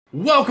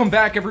Welcome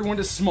back everyone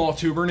to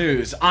SmallTuber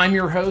News. I'm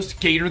your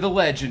host,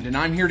 GatorTheLegend, and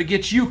I'm here to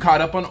get you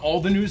caught up on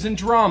all the news and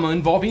drama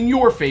involving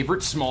your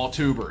favorite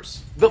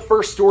SmallTubers. The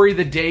first story of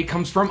the day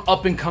comes from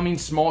up-and-coming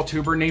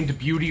SmallTuber named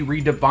Beauty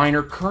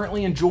Rediviner,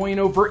 currently enjoying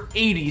over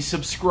 80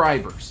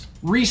 subscribers.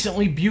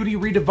 Recently, Beauty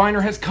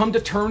Rediviner has come to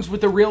terms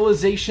with the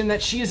realization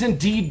that she is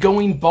indeed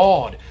going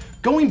bald.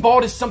 Going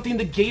bald is something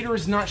the Gator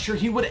is not sure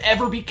he would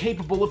ever be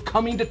capable of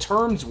coming to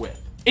terms with.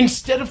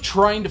 Instead of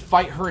trying to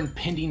fight her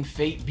impending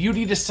fate,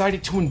 Beauty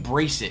decided to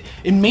embrace it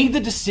and made the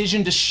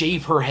decision to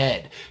shave her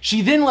head.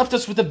 She then left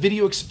us with a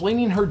video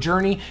explaining her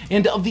journey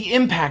and of the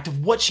impact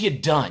of what she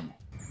had done.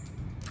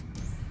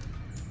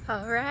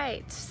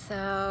 Alright,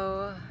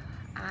 so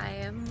I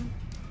am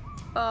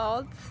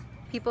bald.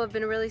 People have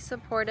been really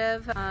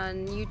supportive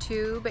on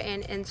YouTube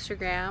and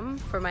Instagram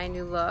for my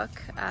new look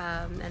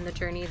and the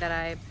journey that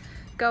I'm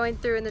going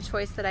through and the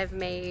choice that I've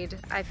made.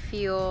 I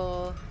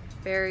feel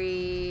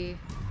very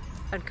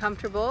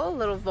uncomfortable, a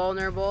little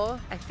vulnerable.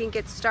 I think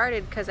it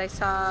started because I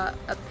saw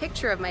a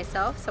picture of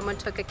myself. Someone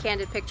took a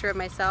candid picture of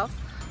myself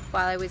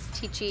while I was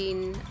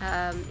teaching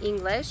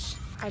English.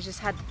 I just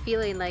had the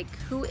feeling like,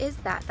 who is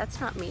that?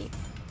 That's not me.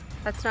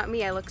 That's not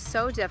me. I look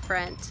so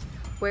different.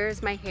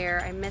 Where's my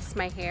hair? I miss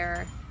my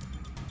hair.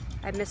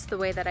 I miss the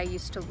way that I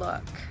used to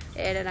look.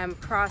 And I'm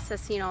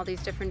processing all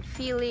these different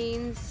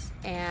feelings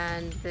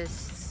and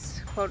this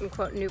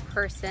quote-unquote new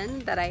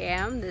person that I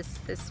am, this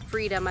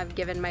freedom I've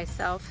given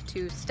myself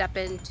to step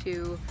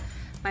into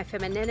my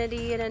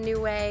femininity in a new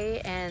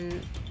way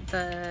and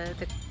the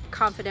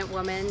confident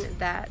woman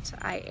that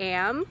I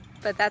am.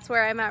 But that's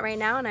where I'm at right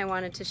now, and I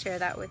wanted to share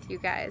that with you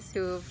guys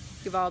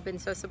you've all been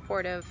so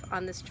supportive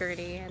on this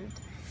journey, and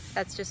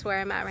that's just where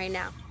I'm at right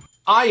now.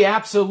 I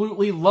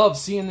absolutely love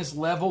seeing this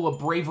level of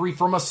bravery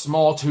from a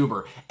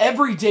SmallTuber.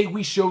 Every day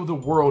we show the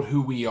world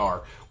who we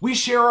are. We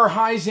share our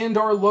highs and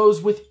our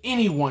lows with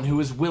anyone who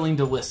is willing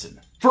to listen.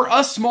 For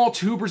us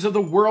SmallTubers of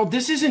the world,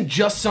 this isn't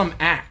just some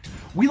act.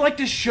 We like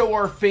to show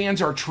our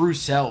fans our true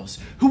selves,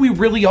 who we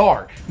really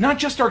are, not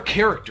just our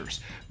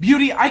characters.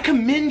 Beauty, I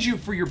commend you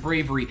for your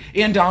bravery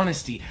and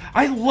honesty.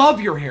 I love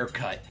your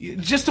haircut.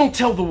 Just don't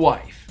tell the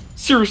wife.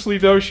 Seriously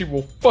though, she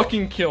will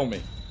fucking kill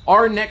me.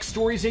 Our next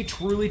story is a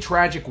truly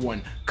tragic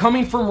one,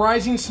 coming from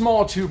rising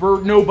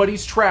SmallTuber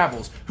Nobody's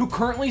Travels, who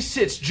currently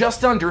sits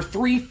just under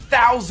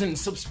 3,000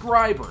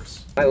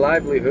 subscribers. My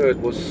livelihood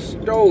was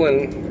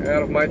stolen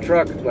out of my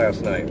truck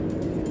last night.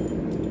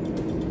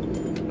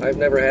 I've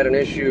never had an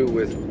issue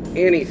with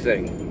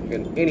anything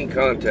in any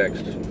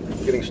context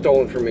getting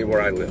stolen from me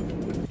where I live.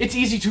 It's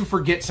easy to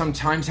forget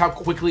sometimes how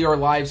quickly our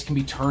lives can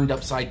be turned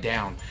upside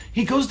down.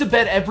 He goes to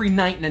bed every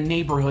night in a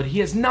neighborhood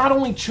he has not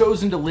only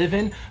chosen to live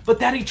in, but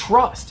that he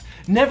trusts.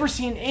 Never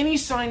seen any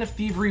sign of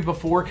thievery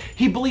before,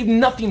 he believed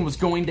nothing was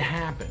going to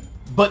happen.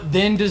 But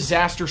then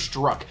disaster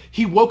struck.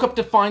 He woke up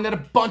to find that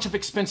a bunch of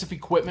expensive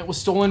equipment was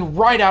stolen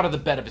right out of the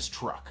bed of his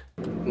truck.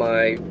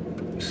 My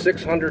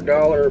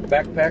 $600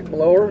 backpack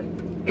blower,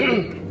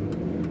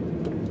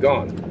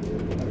 gone.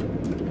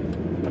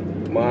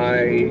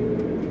 My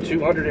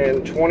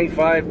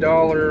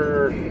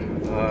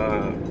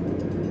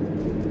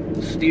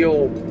 $225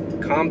 steel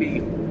combi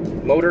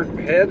motor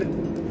head,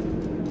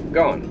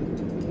 gone.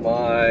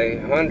 My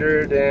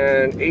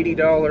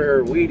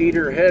 $180 weed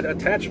eater head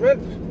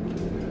attachment,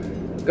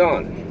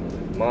 gone.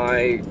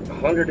 My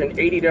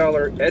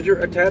 $180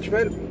 edger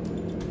attachment,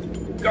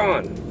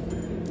 gone.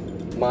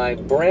 My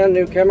brand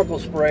new chemical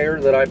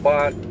sprayer that I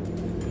bought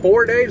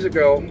 4 days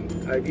ago,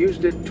 I've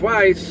used it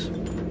twice,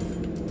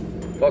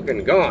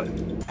 fucking gone.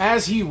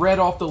 As he read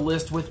off the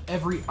list with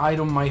every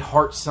item, my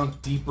heart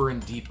sunk deeper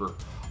and deeper.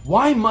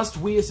 Why must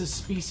we as a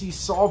species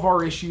solve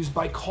our issues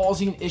by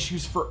causing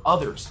issues for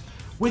others?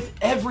 With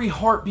every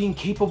heart being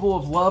capable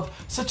of love,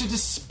 such a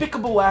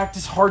despicable act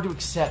is hard to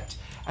accept.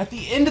 At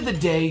the end of the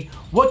day,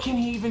 what can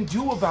he even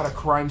do about a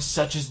crime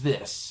such as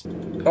this?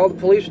 Call the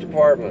police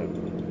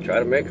department. Try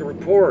to make a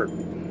report.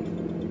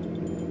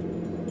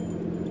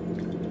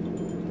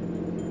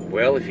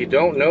 Well, if you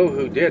don't know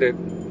who did it,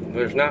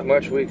 there's not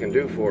much we can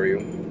do for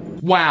you.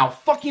 Wow,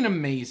 fucking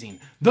amazing.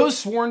 Those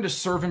sworn to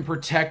serve and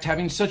protect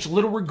having such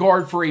little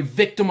regard for a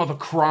victim of a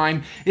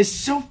crime is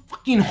so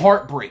fucking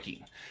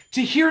heartbreaking.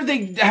 To hear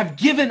they have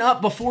given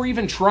up before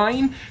even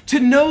trying,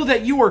 to know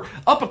that you are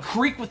up a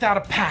creek without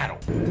a paddle.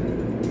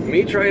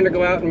 Me trying to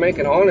go out and make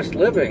an honest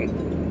living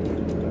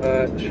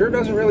sure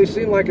doesn't really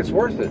seem like it's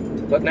worth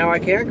it. But now I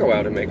can't go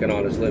out and make an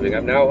honest living.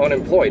 I'm now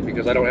unemployed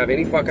because I don't have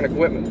any fucking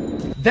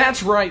equipment.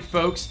 That's right,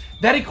 folks.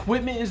 That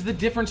equipment is the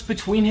difference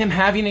between him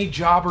having a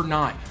job or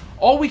not.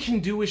 All we can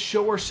do is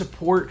show our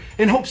support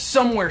and hope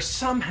somewhere,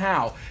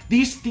 somehow,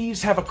 these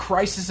thieves have a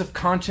crisis of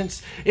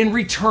conscience and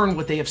return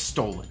what they have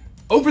stolen.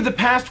 Over the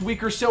past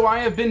week or so, I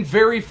have been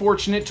very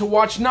fortunate to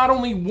watch not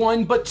only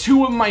one, but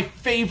two of my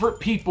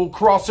favorite people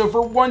cross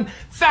over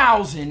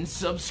 1,000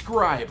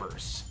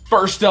 subscribers.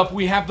 First up,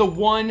 we have the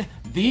one,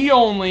 the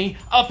only,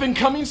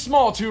 up-and-coming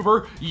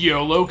SmallTuber,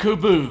 YOLO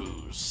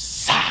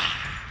Caboose.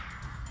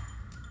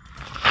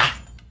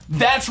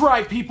 That's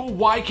right, people,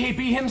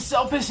 YKB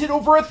himself has hit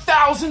over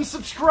 1,000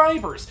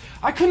 subscribers.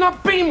 I could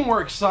not be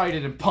more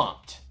excited and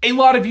pumped. A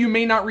lot of you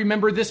may not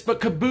remember this, but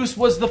Caboose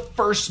was the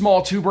first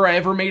SmallTuber I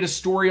ever made a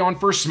story on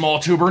for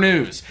SmallTuber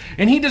News,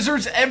 and he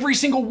deserves every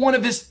single one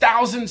of his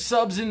 1,000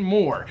 subs and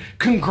more.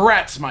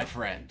 Congrats, my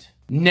friend.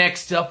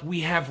 Next up,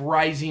 we have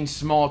rising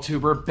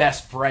SmallTuber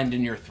best friend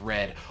in your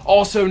thread,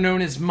 also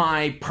known as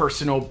my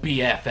personal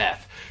BFF.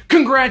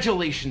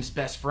 Congratulations,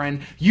 best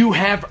friend. You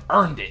have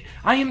earned it.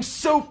 I am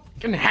so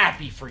fucking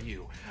happy for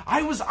you.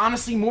 I was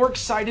honestly more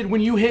excited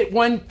when you hit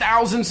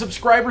 1,000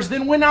 subscribers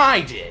than when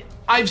I did.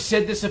 I've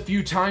said this a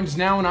few times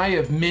now, and I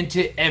have meant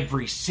it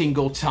every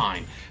single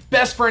time.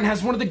 Best friend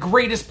has one of the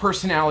greatest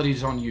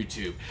personalities on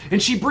YouTube,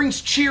 and she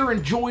brings cheer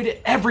and joy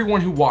to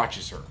everyone who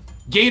watches her.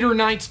 Gator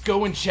Knights,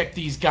 go and check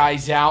these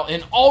guys out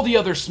and all the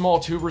other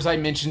SmallTubers I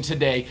mentioned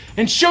today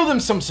and show them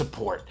some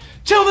support.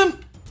 Tell them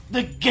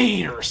the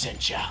Gator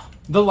sent ya.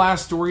 The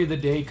last story of the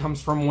day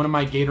comes from one of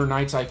my Gator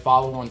Knights I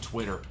follow on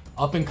Twitter.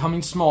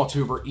 Up-and-coming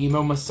SmallTuber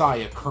Emo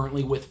Messiah,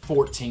 currently with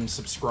 14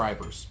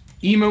 subscribers.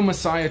 Emo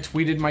Messiah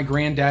tweeted, "My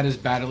granddad is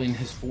battling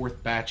his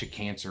 4th batch of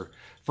cancer.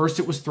 First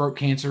it was throat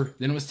cancer,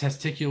 then it was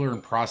testicular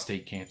and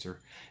prostate cancer,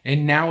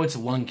 and now it's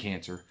lung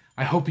cancer.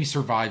 I hope he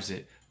survives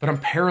it, but I'm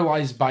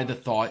paralyzed by the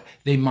thought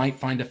they might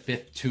find a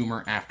 5th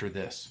tumor after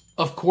this."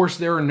 Of course,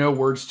 there are no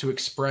words to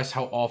express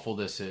how awful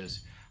this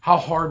is, how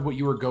hard what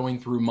you are going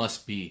through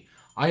must be.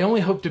 I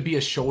only hope to be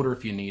a shoulder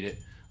if you need it,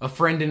 a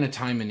friend in a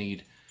time of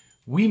need.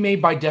 We may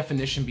by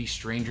definition be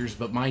strangers,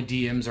 but my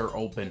DMs are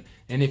open,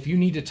 and if you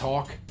need to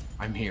talk,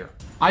 I'm here.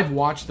 I've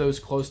watched those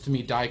close to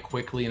me die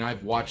quickly, and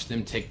I've watched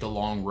them take the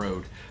long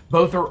road.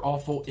 Both are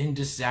awful and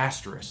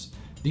disastrous.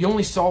 The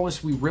only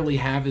solace we really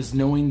have is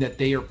knowing that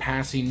they are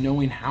passing,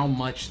 knowing how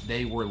much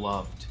they were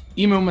loved.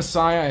 Emo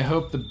Messiah, I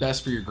hope the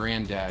best for your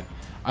granddad.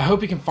 I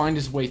hope he can find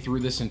his way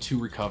through this into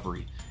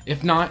recovery.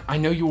 If not, I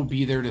know you will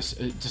be there to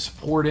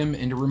support him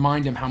and to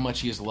remind him how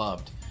much he is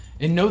loved.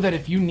 And know that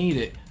if you need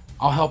it,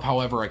 I'll help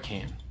however I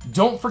can.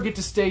 Don't forget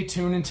to stay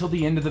tuned until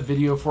the end of the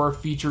video for our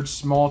featured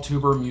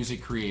SmallTuber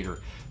music creator.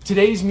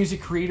 Today's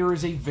music creator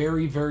is a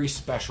very, very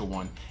special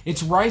one.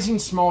 It's rising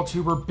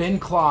SmallTuber Ben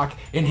Clock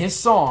and his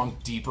song,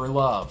 Deeper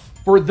Love.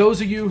 For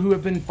those of you who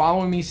have been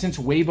following me since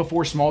way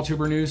before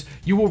SmallTuber News,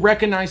 you will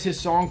recognize his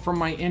song from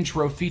my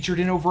intro featured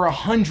in over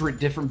 100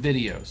 different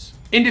videos.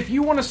 And if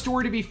you want a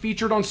story to be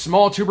featured on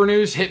SmallTuber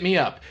News, hit me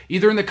up,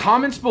 either in the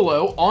comments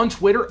below, on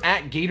Twitter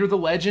at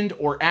GatorTheLegend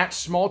or at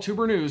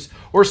SmallTuber News,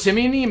 or send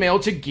me an email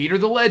to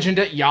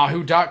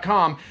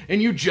GatorTheLegend@yahoo.com,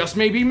 and you just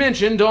may be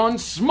mentioned on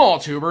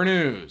SmallTuber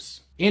News.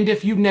 And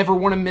if you never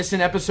want to miss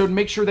an episode,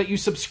 make sure that you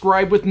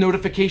subscribe with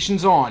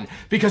notifications on,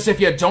 because if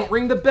you don't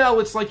ring the bell,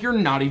 it's like you're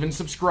not even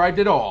subscribed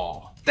at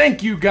all.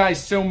 Thank you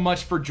guys so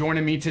much for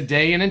joining me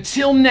today, and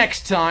until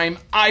next time,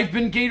 I've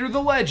been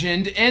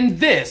GatorTheLegend, and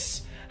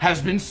this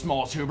has been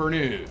SmallTuber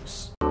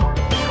News.